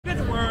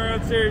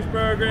Series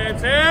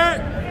programs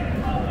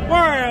here.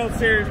 World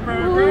Series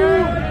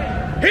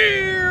program.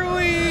 Here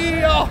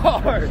we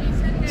are.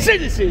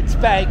 Citizens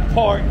Bank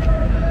Park,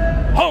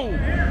 home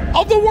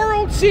of the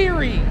World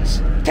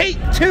Series. Take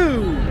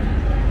two.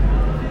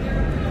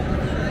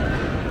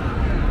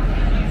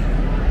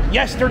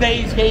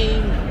 Yesterday's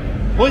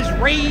game was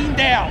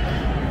rained out,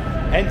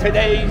 and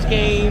today's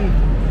game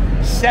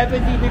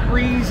 70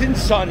 degrees and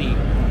sunny.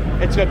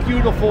 It's a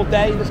beautiful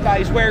day. This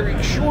guy's wearing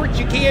shorts.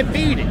 You can't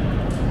beat it.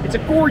 It's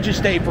a gorgeous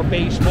day for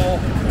baseball.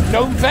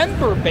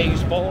 November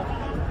baseball.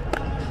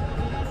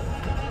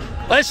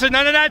 Listen,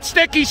 none of that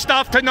sticky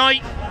stuff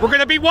tonight. We're going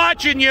to be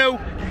watching you.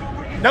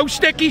 No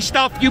sticky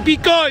stuff. You be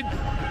good.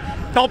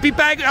 Don't be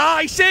bagging. Oh,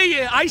 I see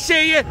you. I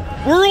see you.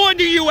 We're on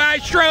to you,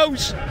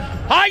 Astros.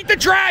 Hide the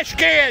trash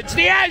cans.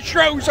 The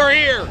Astros are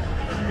here. You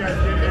guys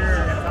get here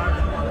and talk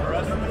for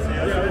us.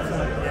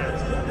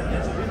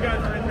 These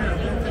guys right there.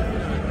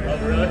 Oh,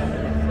 really?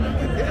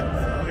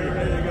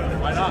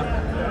 Why not?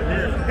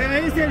 Hey, I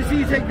just had to see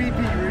you take BP,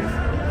 Bruce.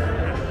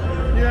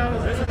 You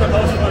know, This is the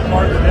most fun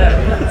part of the day.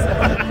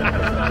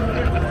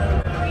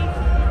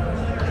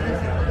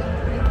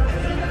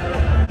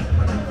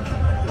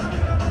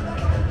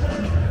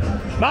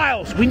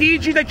 Miles, we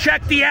need you to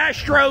check the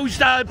Astros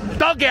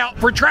dugout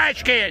for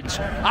trash cans.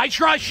 I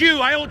trust you.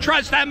 I don't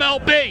trust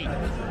MLB.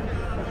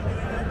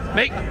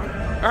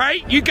 All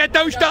right, you get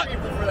those.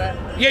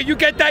 Yeah, you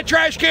get that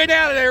trash can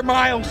out of there,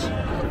 Miles.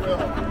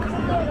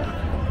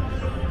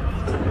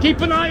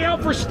 Keep an eye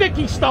out for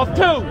sticky stuff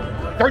too.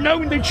 They're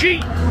known to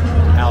cheat.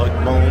 Alec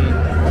Boone.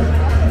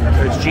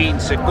 There's Gene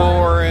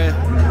Segura,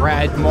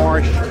 Brad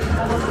Marsh.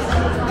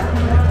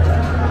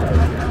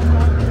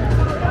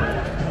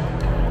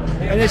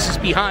 And this is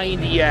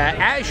behind the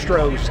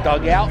Astros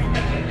dugout.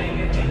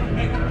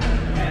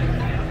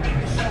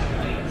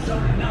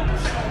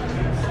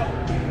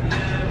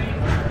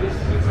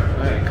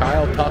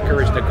 Kyle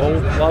Tucker is the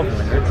Gold Glove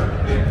winner.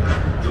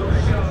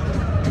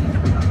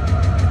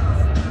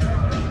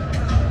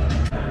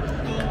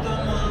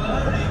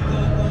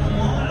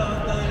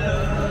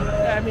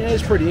 I mean,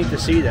 it's pretty neat to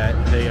see that.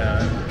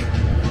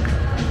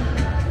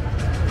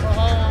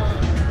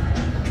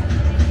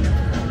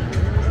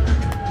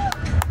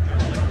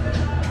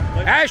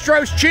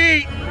 Astros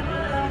cheat!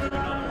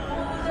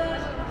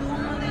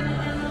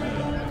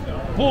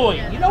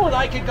 Boy, you know what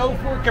I could go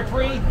for,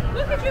 Capri?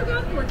 What could you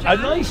go for, John?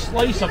 A nice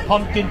slice of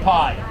pumpkin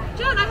pie.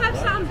 John, I have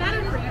something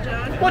better for you,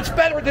 John. What's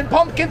better than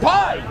pumpkin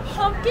pie?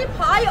 Pumpkin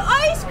pie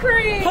ice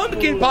cream!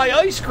 Pumpkin pie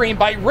ice cream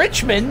by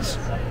Richmond's.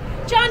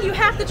 John, you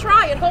have to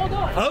try it. Hold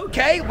on.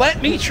 Okay,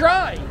 let me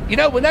try. You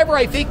know, whenever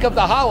I think of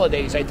the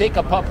holidays, I think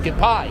of pumpkin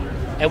pie.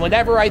 And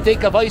whenever I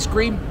think of ice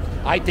cream,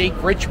 I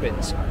think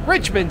Richmond's.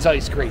 Richmond's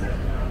ice cream.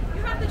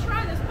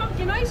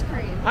 Ice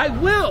cream. I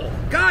will.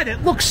 God,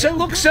 it looks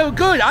so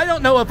good. I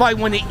don't know if I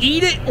want to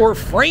eat it or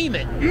frame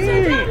it.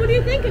 So, John, what do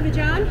you think of it,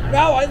 John?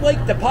 No, I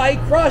like the pie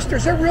crust.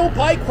 There's a real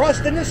pie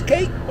crust in this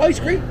cake, ice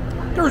cream.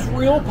 There's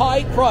real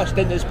pie crust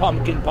in this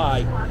pumpkin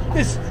pie.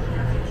 This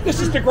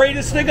is the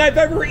greatest thing I've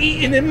ever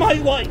eaten in my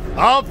life.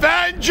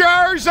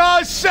 Avengers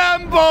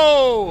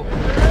assemble! hey,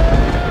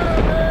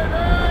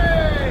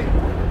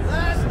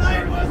 last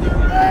night was the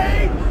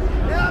rain.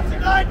 Now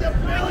tonight the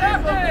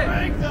Phillies will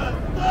bring the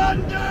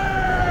thunder.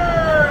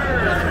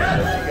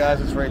 Guys,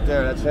 it's right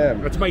there. That's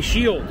him. That's my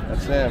shield.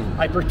 That's him.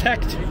 I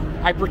protect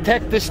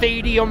the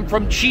stadium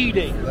from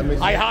cheating.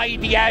 I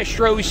hide the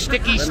Astros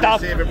sticky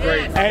stuff,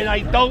 and I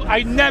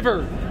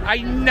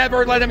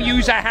never let him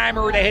use a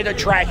hammer to hit a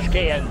trash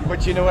can.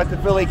 But you know what? The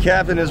Philly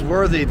captain is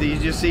worthy. Did you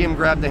just see him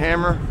grab the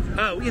hammer?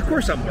 Oh, of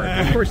course I'm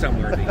worthy. Of course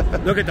I'm worthy.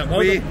 Look at them.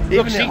 Look, see,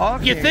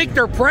 you think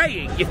they're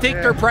praying. You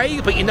think they're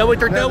praying, but you know what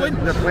they're doing?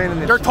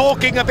 They're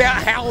talking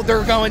about how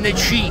they're going to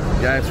cheat.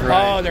 That's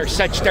right. Oh, they're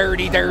such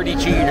dirty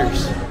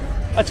cheaters.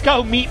 Let's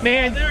go, meat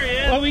man. There he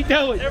is. What are we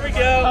doing? There we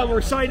go. Oh, we're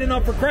signing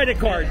up for credit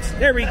cards.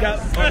 There we go.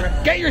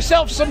 Get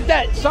yourself some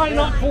debt. Sign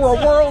up for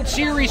a World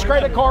Series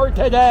credit card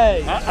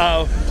today.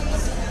 Uh-oh.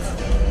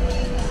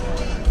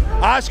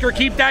 Oscar,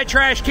 keep that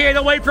trash can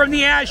away from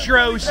the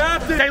Astros.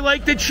 They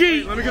like to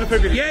cheat. Let me get a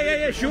picture.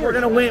 Yeah, sure. We're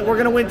gonna win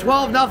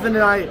 12-0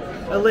 tonight.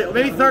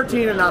 Maybe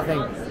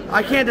 13-0.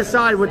 I can't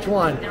decide which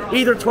one.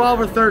 Either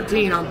 12 or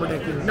 13. I'm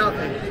predicting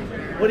nothing.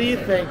 What do you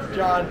think,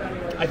 John?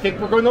 I think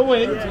we're going to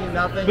win.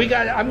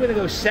 13-0. I'm going to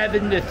go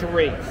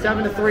 7-3.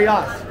 7-3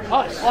 us.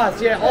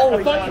 Us, yeah,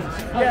 always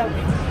us. Yeah.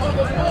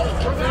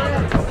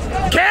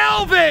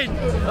 Calvin,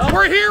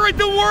 we're here at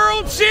the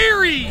World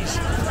Series.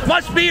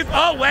 Must be.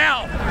 Oh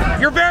wow,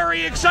 you're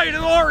very excited,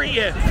 aren't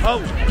you?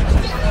 Oh,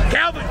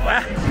 Calvin.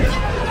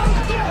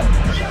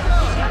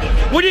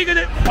 What are you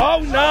gonna? Oh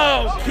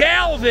no,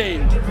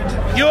 Calvin.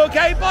 You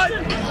okay, bud?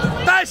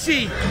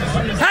 Bessie,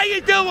 how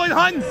you doing,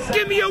 hun?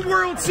 Give me a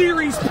World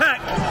Series pack.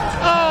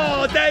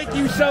 Oh, thank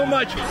you so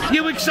much.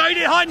 You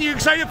excited, hun? You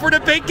excited for the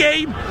big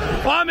game?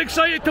 Well, I'm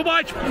excited to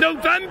watch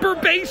November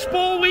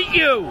baseball with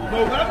you.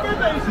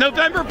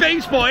 November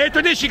baseball.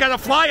 After this, you gotta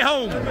fly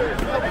home. All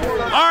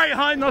right,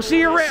 hun. I'll see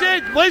you around.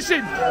 Sid,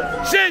 listen.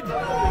 Sid.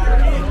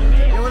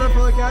 What up,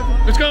 Philly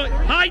captain? Let's go.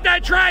 Hi. hide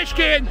that trash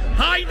can.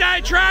 Hide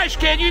that trash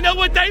can. You know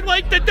what they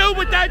like to do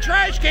with that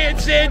trash can,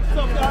 Sid?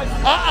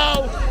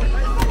 Uh-oh.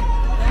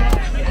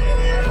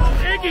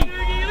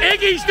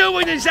 Iggy's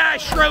doing his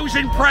Astros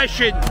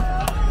impression.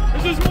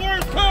 This is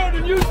Morris code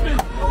in Houston.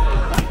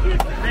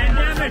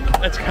 Pandemic.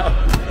 Let's go.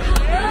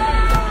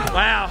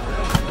 Wow.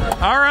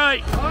 All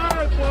right.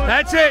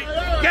 That's it.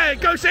 Yeah,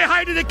 go say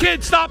hi to the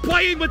kids. Stop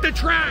playing with the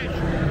trash.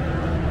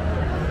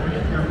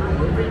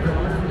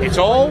 It's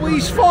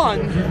always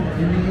fun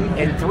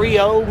in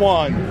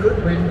 301.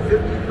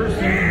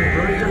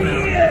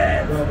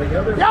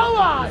 Yo,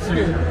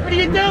 Oscar. What are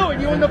you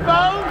doing? You on the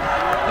phone?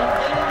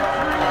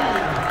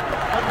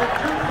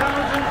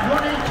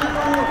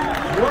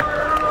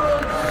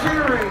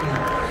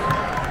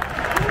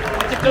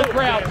 It's a good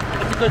crowd.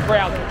 It's a good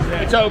crowd.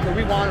 It's over.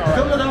 We won our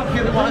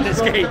Philadelphia, we won this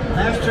game.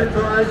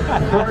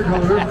 MasterCard card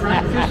holder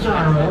Frank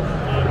Fusaro.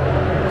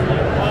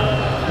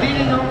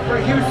 Leading off for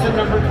Houston,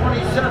 number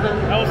 27.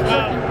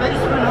 Second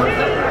baseman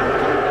Jose.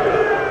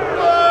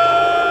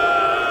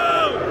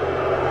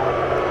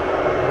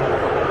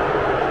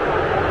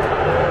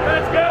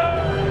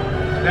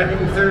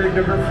 Batting third,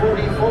 number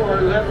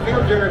 44, left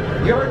fielder,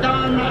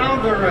 Yordan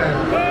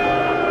Alvarez.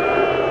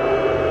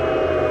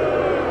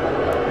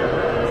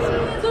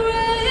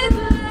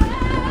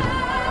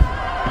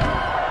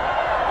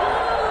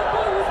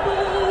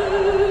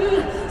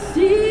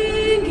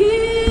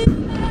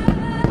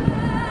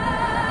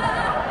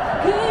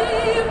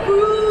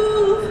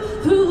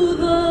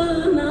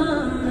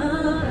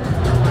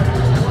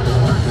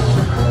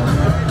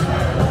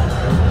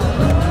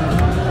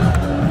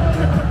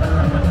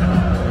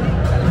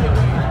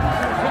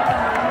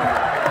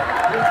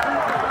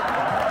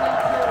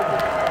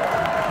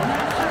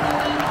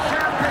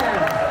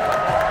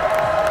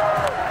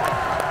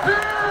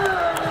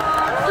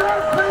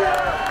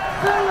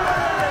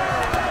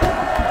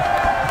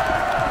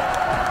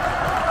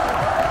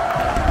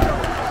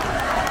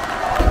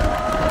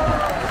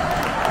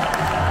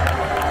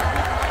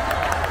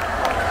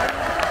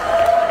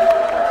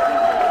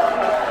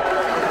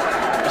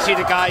 See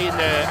the guy in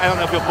the, I don't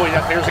know if you'll point it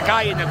out, there's a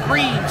guy in the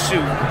green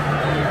suit.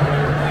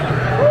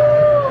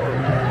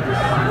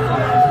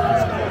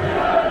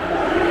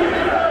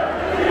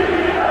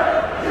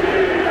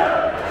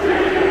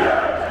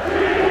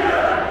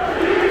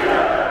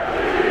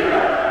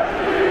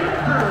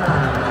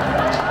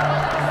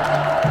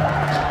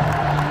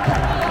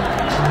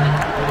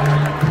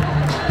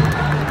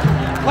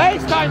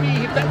 Last time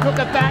he took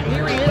a bat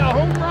here, he hit a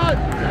home run.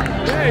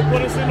 Yeah, he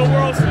put us in the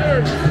World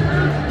Series.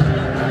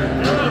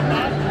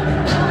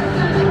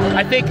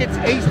 I think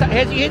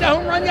has he hit a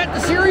home run yet, the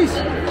series?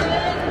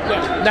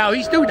 No. No,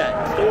 he's doing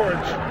that.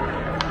 Storage.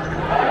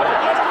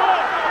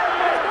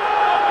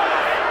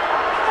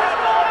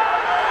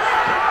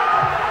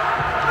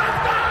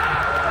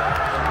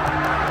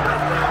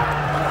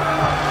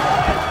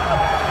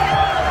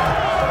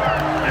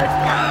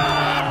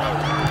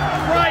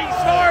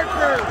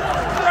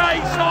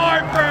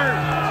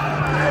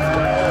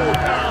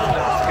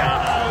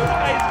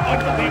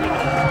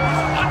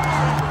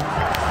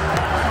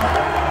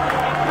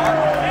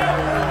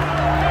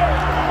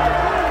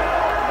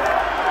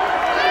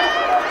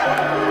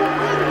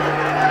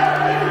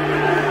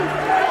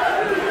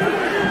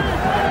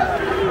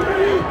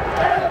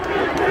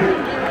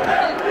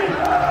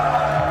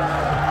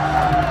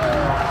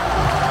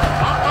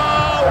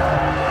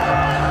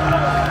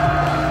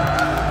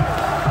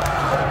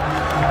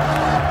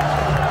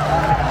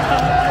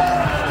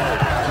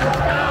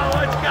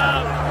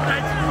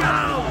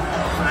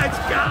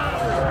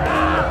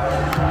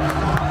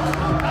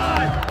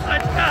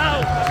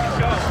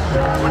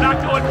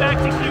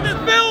 The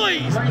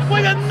Phillies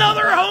with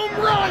another home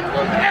run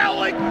from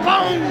Alec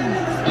Bones.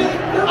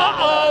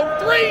 Uh-oh,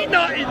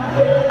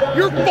 3-0.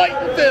 You're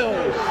fighting Phillies.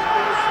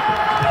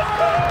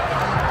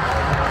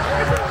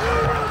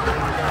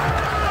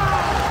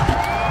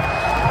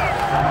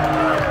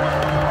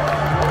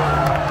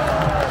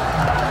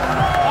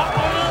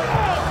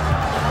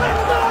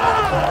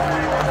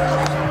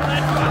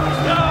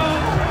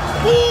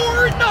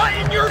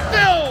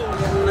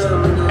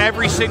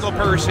 Every single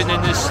person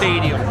in this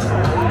stadium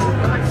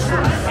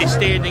is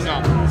standing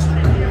up.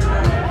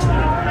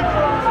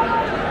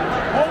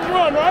 Home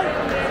run, right?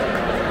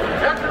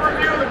 After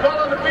review, the ball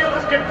on the field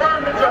is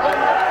confirmed. It's a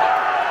home run.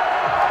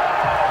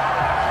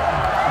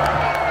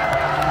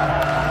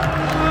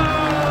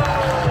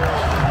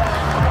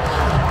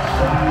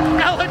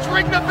 Now let's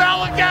ring the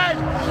bell again.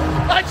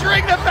 Let's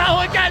ring the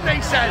bell again,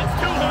 they said. It's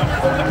 2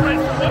 homers in the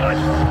place to watch.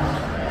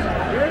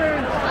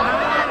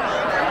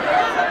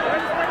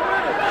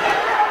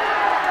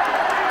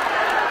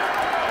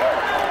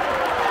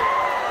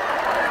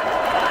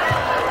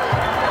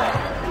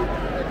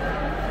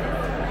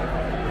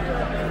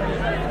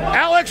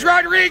 Alex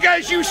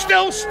Rodriguez, you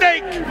still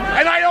stink,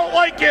 and I don't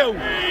like you.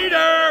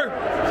 Peter!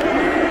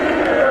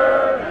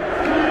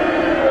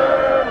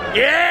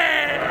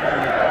 Yeah!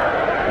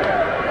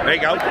 There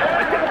you go.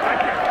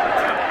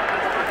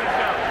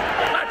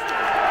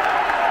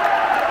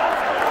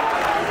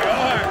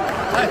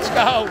 Let's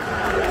go.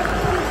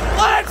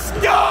 Let's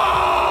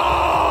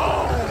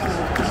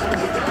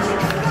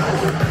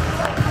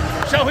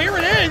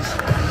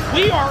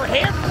We are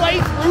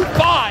halfway through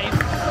 5,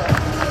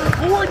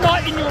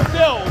 4-0 your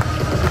Phils.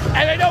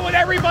 And I know what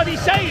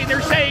everybody's saying.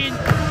 They're saying,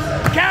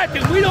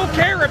 Captain, we don't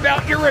care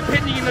about your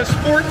opinion of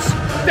sports.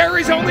 There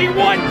is only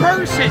one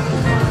person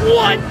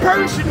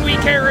we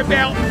care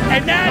about,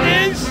 and that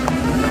is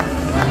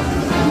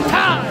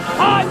Todd.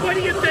 Todd, what are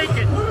you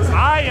thinking?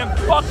 I am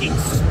fucking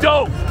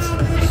stoked.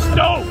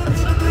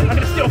 I'm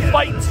gonna still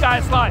fight in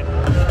Sky's Live.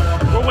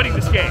 We're winning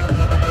this game.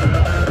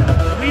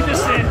 Leave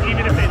this in,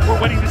 even if we're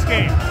winning this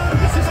game.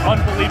 This is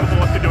unbelievable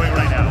what they're doing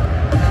right now.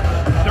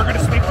 They're gonna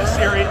sweep this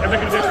series, and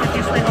they're gonna sweep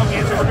these 3 home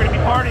games, and we're gonna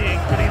be partying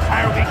for the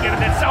entire weekend,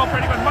 and then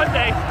celebrating on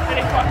Monday in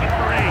a fucking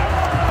parade.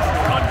 This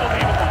is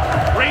unbelievable.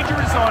 Ranger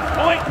is on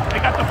point. They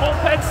got the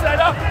bullpen set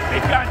up.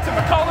 They've got some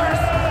McCullers.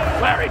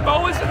 Larry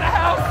Bow is in the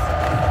house.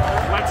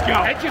 Let's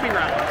go. And Jimmy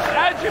Rollins.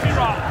 Let's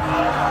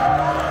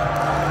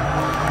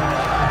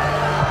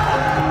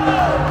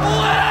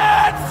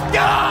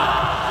go!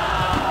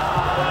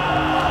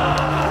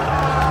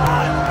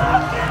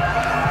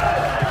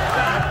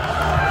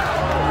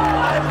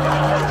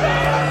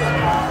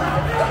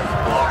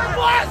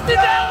 Blasted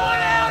that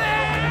one out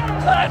here!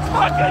 Let's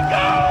fucking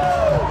go!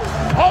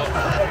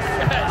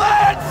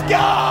 Let's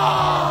go!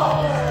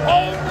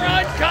 Home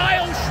run,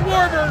 Kyle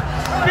Schwarber.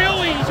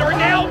 Phillies are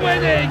now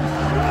winning.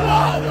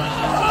 Whoa,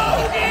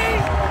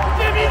 Hoagie!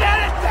 Give me that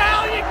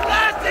Italian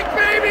classic,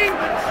 baby!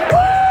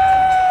 Woo!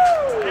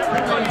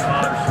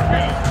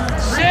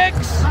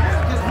 6-0.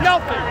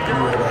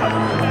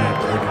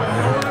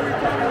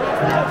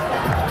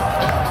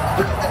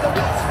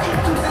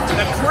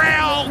 The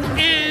crowd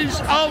is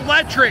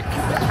electric.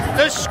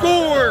 The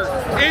score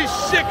is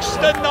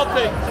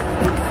 6-0.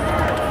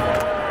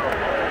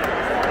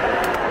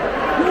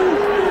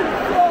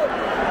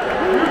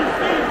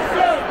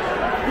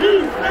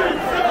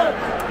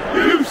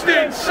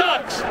 Houston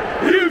sucks!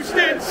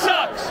 Houston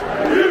sucks!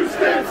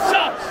 Houston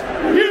sucks!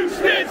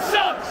 Houston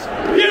sucks!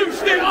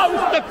 Houston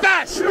is the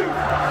best!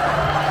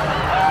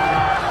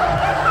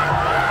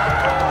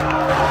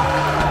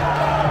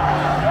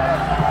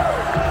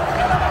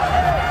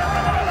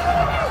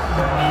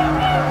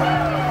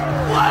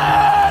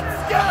 Let's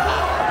go!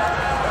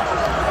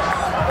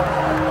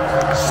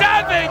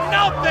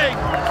 7-0!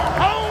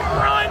 Home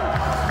run,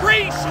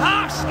 Reese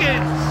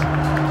Hoskins!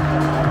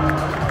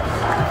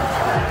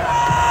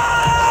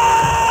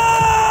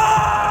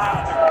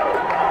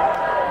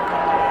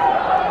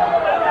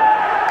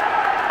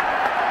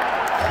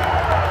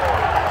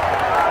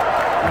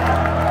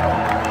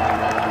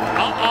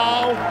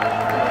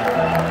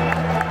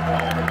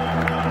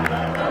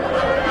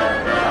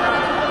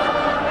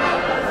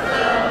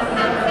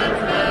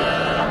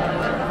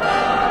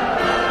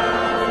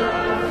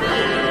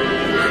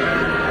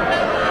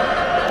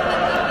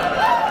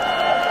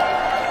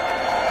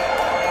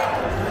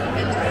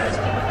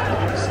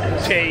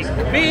 Take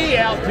me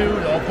out to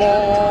the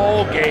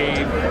ball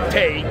game.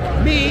 Take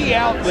me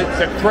out with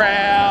the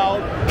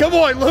crowd. Come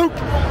on, Luke.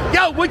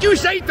 Yo, would you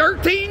say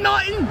 13-0?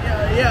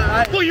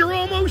 Yeah. Well, you're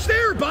almost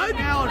there, bud.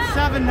 Now it's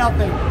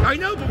 7-0. I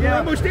know, but we're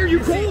almost there.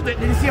 You called it.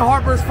 Did you see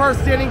Harper's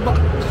first inning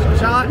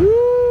shot? Woo!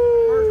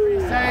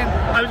 First saying.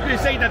 I was going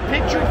to say the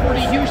pitcher for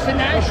the Houston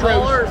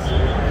Astros,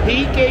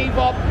 he gave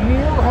up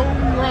more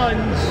home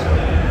runs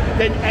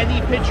than any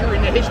pitcher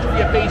in the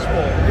history of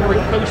baseball during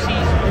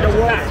postseason. In a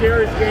World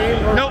Series game?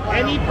 No,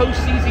 any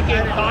postseason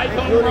game, 5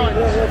 home runs.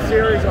 World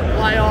Series or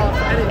playoffs,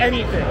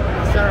 anything.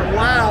 So,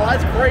 wow,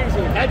 that's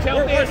crazy. That's how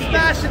we're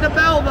smashing the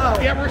bell, though.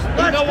 Yeah, Let's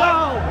go.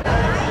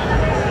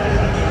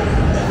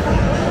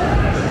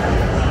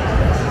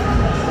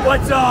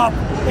 What's up?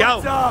 Yo,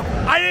 What's up?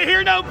 I didn't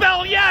hear no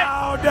bell yet.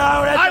 Oh, no.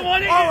 I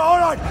want it. Oh,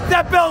 hold on.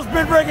 That bell's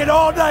been ringing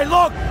all night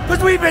long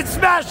because we've been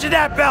smashing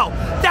that bell.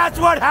 That's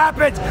what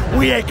happens.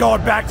 We ain't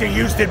going back to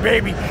Houston,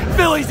 baby.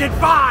 Phillies in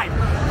 5.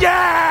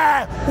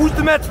 Yeah! Who's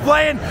the Mets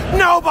playing?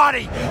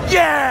 Nobody.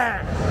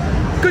 Yeah!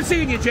 Good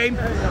seeing you, James.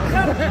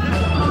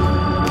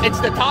 It's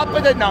the top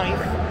of the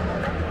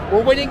 9th.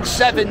 We're winning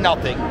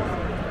 7-0.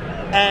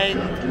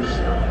 And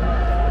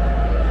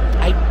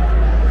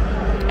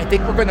I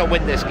think we're going to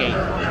win this game.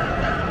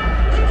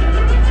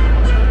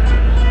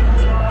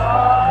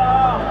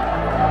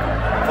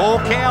 Full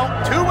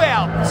count, 2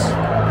 outs.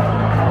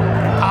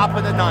 Top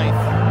of the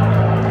 9th.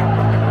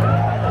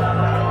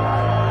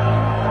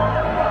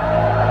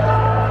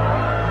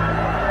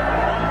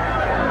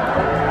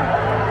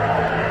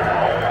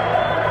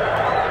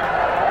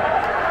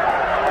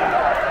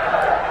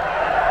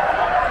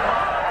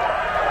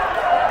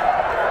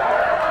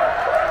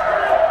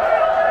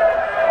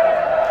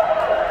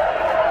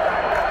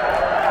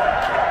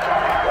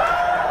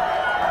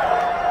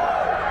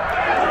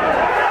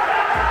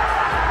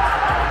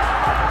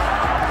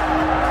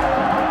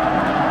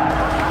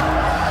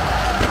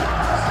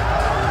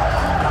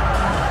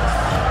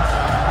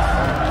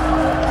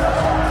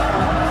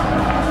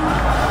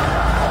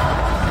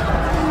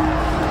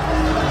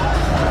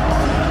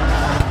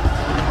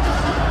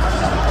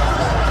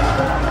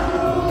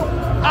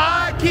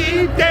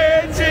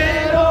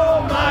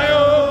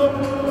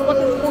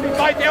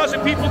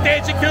 People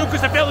dancing too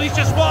because the Phillies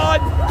just won.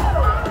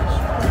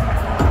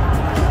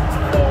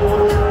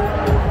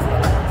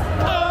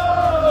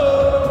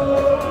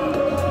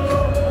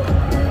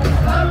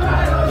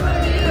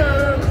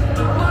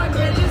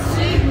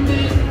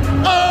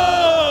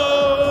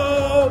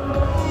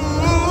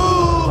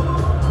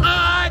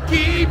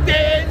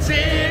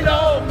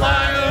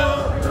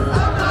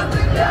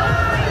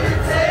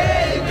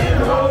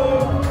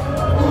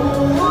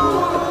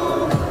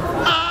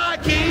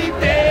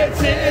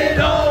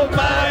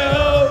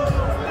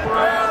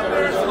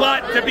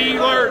 to be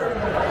learned.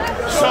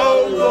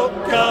 So look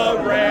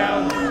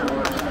around.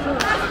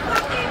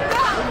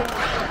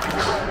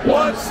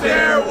 Once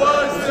there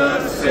was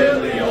a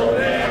silly old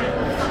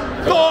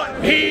man,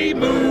 thought he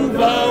moved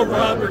a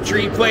rubber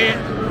tree plant.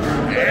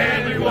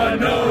 Anyone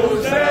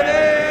knows that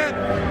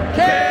it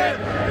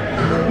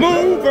can't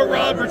move a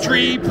rubber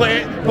tree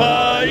plant,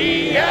 but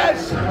he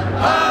has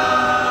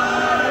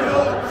high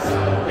hopes.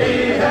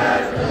 He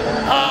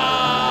has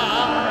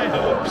high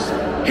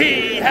hopes.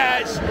 He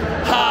has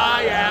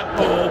high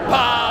apple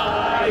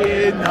pie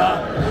in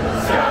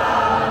the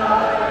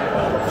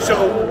sky.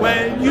 So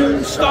when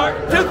you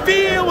start to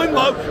feeling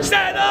low,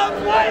 instead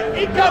of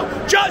letting it go,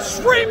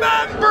 just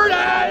remember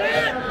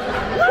that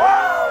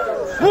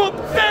whoop,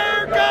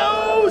 there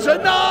goes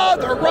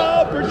another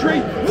rubber tree.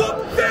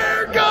 Whoop,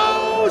 there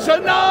goes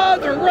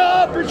another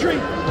rubber tree.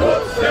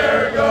 Whoop,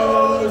 there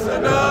goes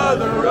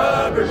another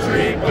rubber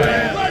tree.